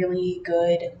is a really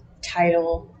good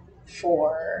title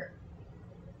for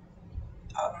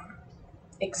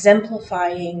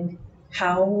exemplifying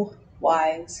how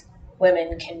wise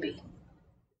women can be.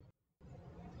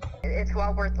 It's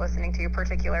well worth listening to,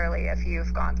 particularly if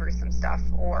you've gone through some stuff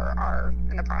or are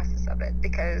in the process of it,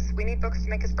 because we need books to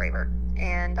make us braver,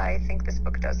 and I think this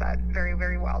book does that very,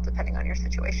 very well, depending on your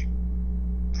situation.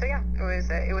 So yeah,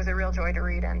 it was a real joy to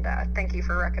read, and thank you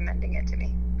for recommending it to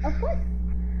me. Of course.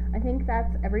 I think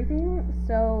that's everything.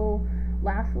 So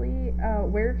lastly,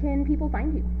 where can people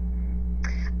find you?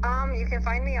 You can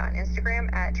find me on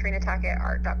Instagram at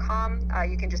TrenaTackittArt.com.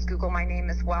 You can just Google my name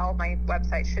as well. My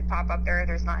website should pop up there.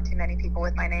 There's not too many people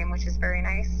with my name, which is very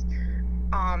nice.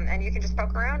 And you can just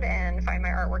poke around and find my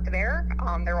artwork there.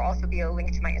 There will also be a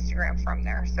link to my Instagram from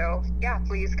there. So yeah,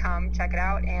 please come check it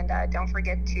out. And don't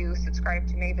forget to subscribe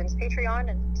to Maevyn's Patreon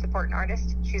and support an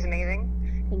artist. She's amazing.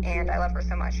 Thank you. And I love her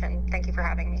so much. And thank you for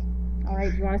having me. All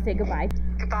right. Do you want to say goodbye?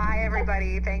 Goodbye,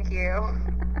 everybody. Thank you.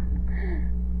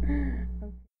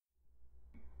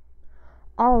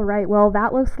 All right, well,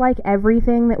 that looks like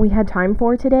everything that we had time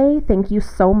for today. Thank you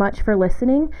so much for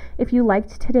listening. If you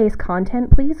liked today's content,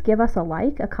 please give us a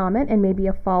like, a comment, and maybe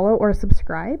a follow or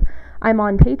subscribe. I'm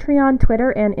on Patreon,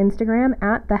 Twitter, and Instagram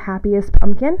at The Happiest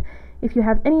Pumpkin. If you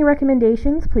have any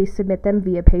recommendations, please submit them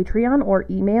via Patreon or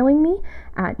emailing me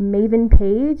at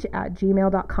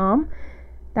maevynpage@gmail.com.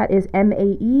 That is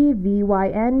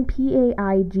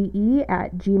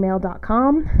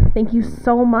maevynpage@gmail.com. Thank you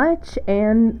so much,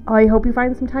 and I hope you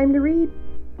find some time to read.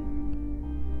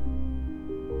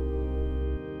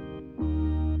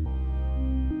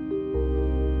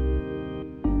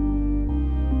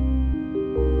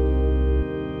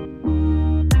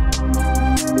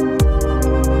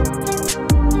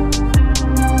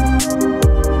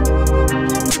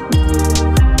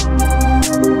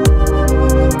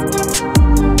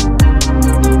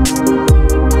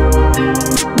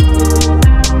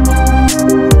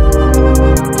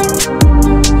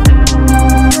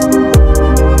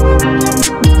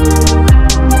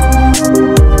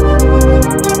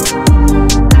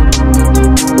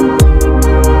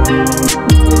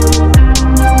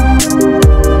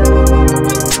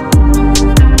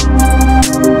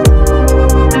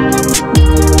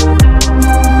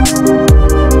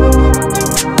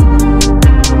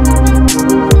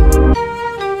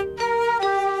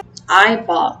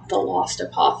 Lost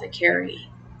Apothecary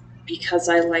because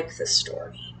I like the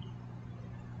story.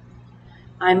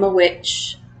 I'm a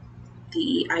witch.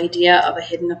 The idea of a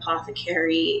hidden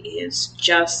apothecary is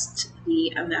just the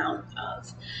amount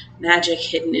of magic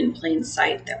hidden in plain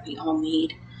sight that we all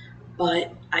need,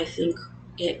 but I think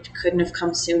it couldn't have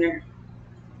come sooner.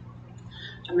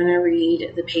 I'm going to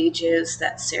read the pages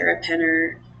that Sarah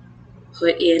Penner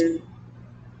put in.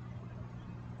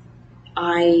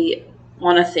 I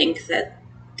want to think that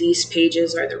these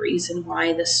pages are the reason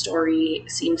why the story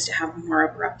seems to have a more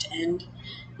abrupt end,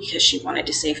 because she wanted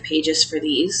to save pages for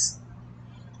these.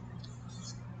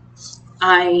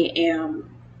 I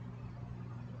am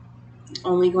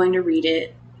only going to read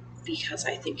it because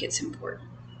I think it's important.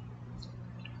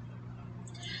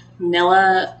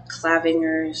 Nella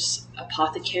Clavinger's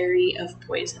Apothecary of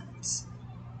Poisons.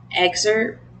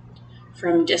 Excerpt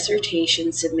from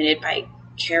dissertation submitted by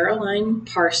Caroline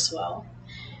Parswell,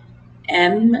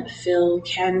 M.Phil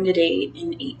candidate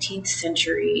in 18th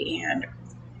century and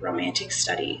Romantic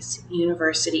Studies,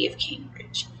 University of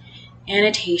Cambridge.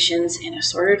 Annotations and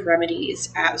assorted remedies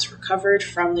as recovered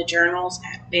from the journals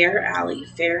at Bear Alley,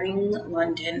 Faring,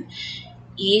 London,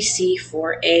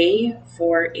 EC4A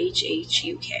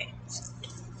 4HH UK.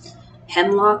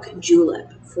 Hemlock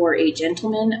Julep for a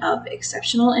gentleman of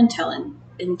exceptional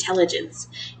intelligence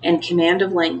and command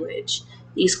of language.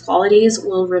 These qualities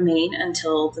will remain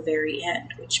until the very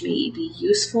end, which may be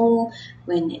useful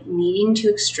when needing to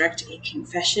extract a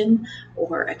confession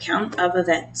or account of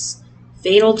events.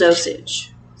 Fatal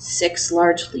dosage, 6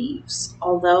 large leaves,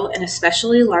 although an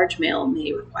especially large male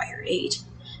may require 8.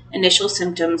 Initial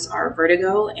symptoms are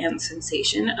vertigo and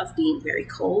sensation of being very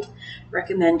cold.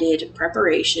 Recommended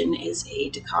preparation is a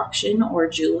decoction or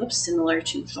julep similar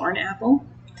to thorn apple.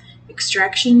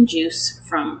 Extraction juice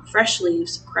from fresh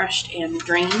leaves crushed and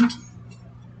drained.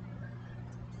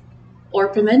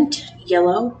 Orpiment,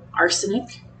 yellow,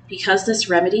 arsenic. Because this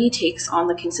remedy takes on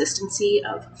the consistency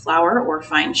of flour or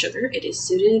fine sugar, it is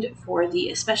suited for the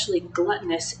especially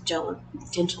gluttonous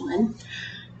gentleman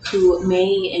who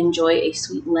may enjoy a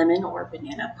sweet lemon or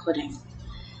banana pudding.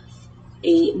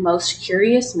 A most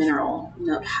curious mineral,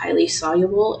 note highly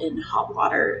soluble in hot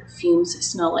water, fumes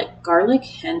smell like garlic,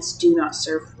 hence do not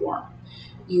serve warm.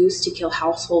 Used to kill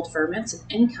household vermins of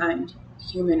any kind,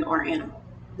 human or animal.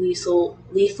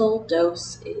 Lethal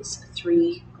dose is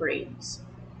 3 grains.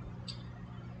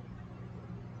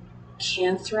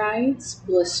 Canthrides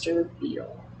blister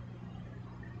beetle.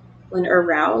 When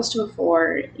aroused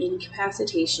before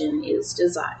incapacitation is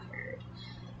desired,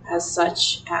 as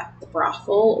such at the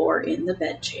brothel or in the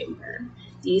bedchamber.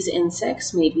 These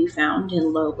insects may be found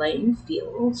in low-lying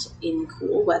fields in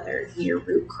cool weather near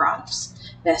root crops,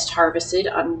 best harvested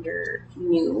under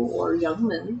new or young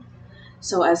moon,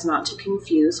 so as not to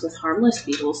confuse with harmless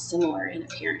beetles similar in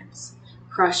appearance.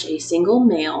 Crush a single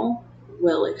male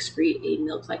will excrete a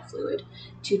milk-like fluid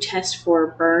to test for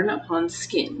burn upon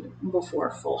skin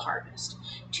before full harvest.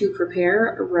 To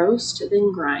prepare, roast,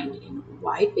 then grind in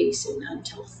wide basin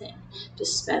until thin.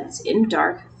 Dispense in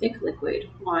dark, thick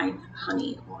liquid, wine,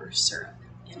 honey, or syrup.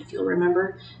 And if you'll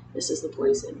remember, this is the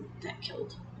poison that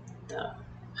killed the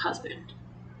husband.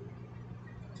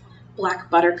 Black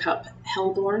buttercup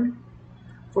hellebore.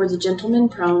 For the gentleman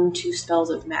prone to spells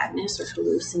of madness or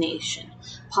hallucination,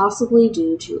 possibly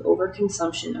due to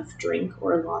overconsumption of drink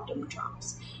or laudanum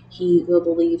drops, he will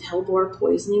believe hellebore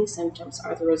poisoning symptoms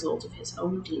are the result of his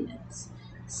own demons.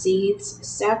 Seeds,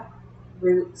 sap,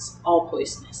 roots, all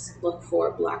poisonous. Look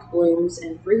for black blooms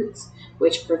and roots,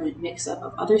 which prevent mix-up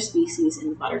of other species in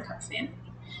the buttercup family.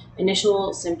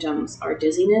 Initial symptoms are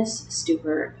dizziness,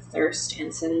 stupor, thirst,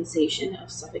 and sensation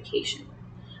of suffocation.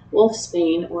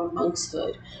 Wolfsbane or monk's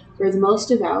hood, for the most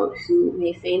devout who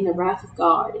may feign the wrath of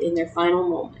God in their final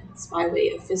moments by way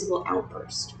of physical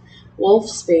outburst.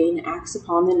 Wolfsbane acts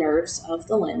upon the nerves of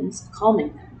the limbs,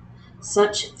 calming them.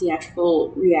 Such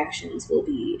theatrical reactions will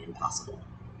be impossible.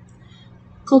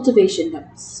 Cultivation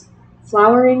notes.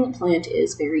 Flowering plant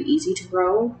is very easy to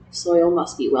grow. Soil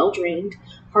must be well drained.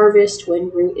 Harvest when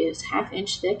root is ½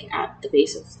 inch thick at the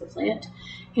base of the plant.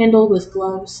 Handle with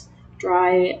gloves.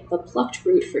 Dry the plucked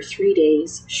root for 3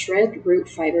 days. Shred root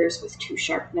fibers with 2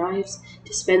 sharp knives.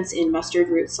 Dispense in mustard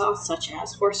root sauce such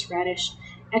as horseradish.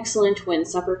 Excellent when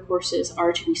supper courses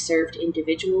are to be served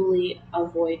individually.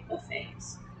 Avoid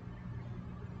buffets.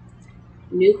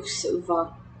 Nux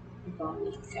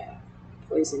vomica,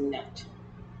 poison nut.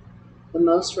 The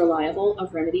most reliable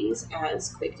of remedies,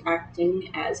 as quick-acting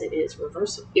as it is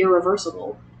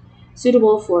irreversible,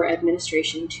 suitable for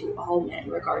administration to all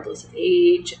men, regardless of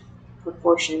age,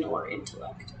 proportion, or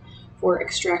intellect. For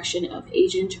extraction of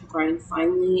agent, grind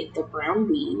finely the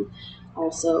brown bean,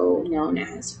 also known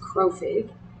as crowfig,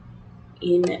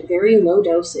 in very low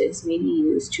doses may be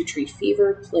used to treat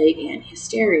fever, plague, and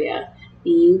hysteria.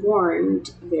 Be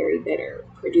warned, very bitter,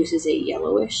 produces a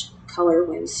yellowish color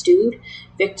when stewed.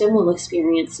 Victim will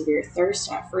experience severe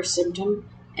thirst at first symptom.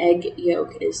 Egg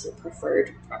yolk is the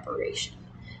preferred preparation.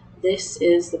 This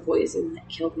is the poison that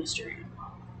killed Mr. Animal.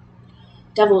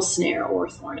 Devil's snare or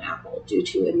thorn apple. Due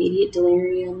to immediate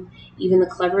delirium, even the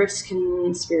cleverest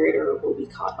conspirator will be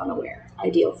caught unaware.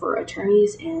 Ideal for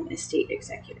attorneys and estate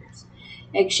executors.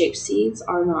 Egg-shaped seeds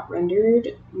are not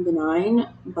rendered benign,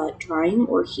 but drying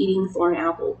or heating thorn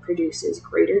apple produces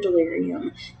greater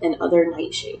delirium than other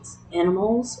nightshades.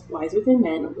 Animals, wiser than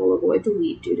men, will avoid the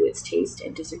weed due to its taste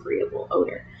and disagreeable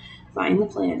odor. Find the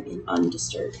plant in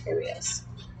undisturbed areas.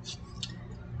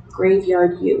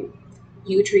 Graveyard yew.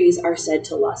 Yew trees are said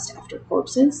to lust after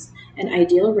corpses, an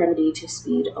ideal remedy to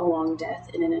speed along death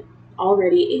in an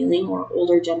already ailing or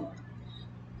older gentleman.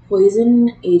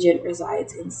 Poison agent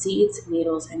resides in seeds,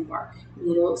 needles, and bark.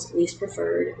 Needles least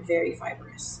preferred, very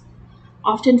fibrous.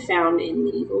 Often found in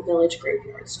medieval village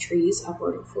graveyards, trees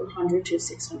upward of 400 to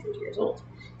 600 years old.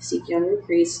 Seek younger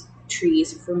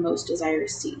trees for most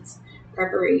desirous seeds.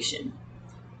 Preparation.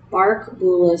 Bark,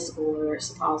 bolus, or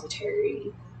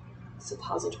suppository.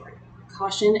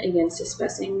 Caution against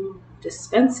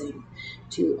dispensing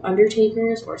to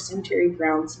undertakers or cemetery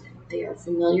groundsmen. They are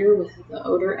familiar with the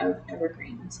odor of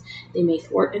evergreens. They may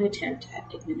thwart an attempt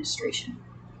at administration.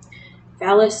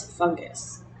 Vallus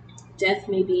fungus. Death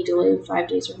may be delayed 5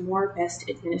 days or more, best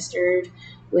administered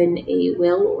when a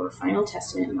will or final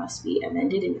testament must be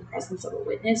amended in the presence of a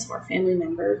witness or family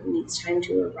member who needs time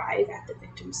to arrive at the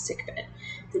victim's sickbed.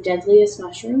 The deadliest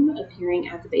mushroom, appearing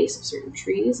at the base of certain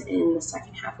trees in the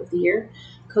second half of the year.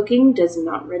 Cooking does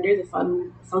not render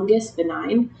the fungus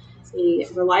benign. A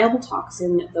reliable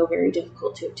toxin, though very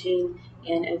difficult to obtain,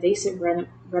 an evasive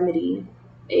remedy,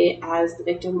 as the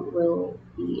victim will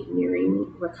be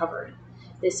nearing recovery.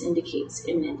 This indicates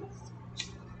imminent death.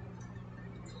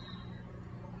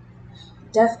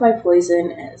 Death by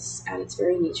poison is, at its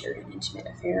very nature, an intimate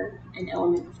affair. An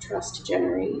element of trust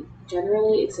generally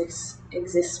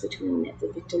exists between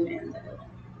the victim and the villain.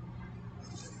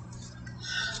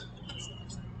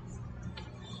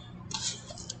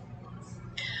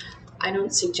 I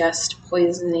don't suggest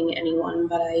poisoning anyone,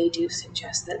 but I do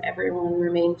suggest that everyone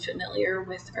remain familiar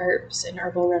with herbs and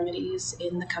herbal remedies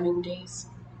in the coming days.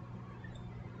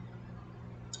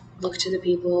 Look to the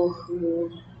people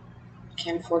who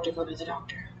can't afford to go to the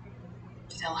doctor.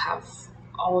 They'll have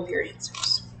all of your answers.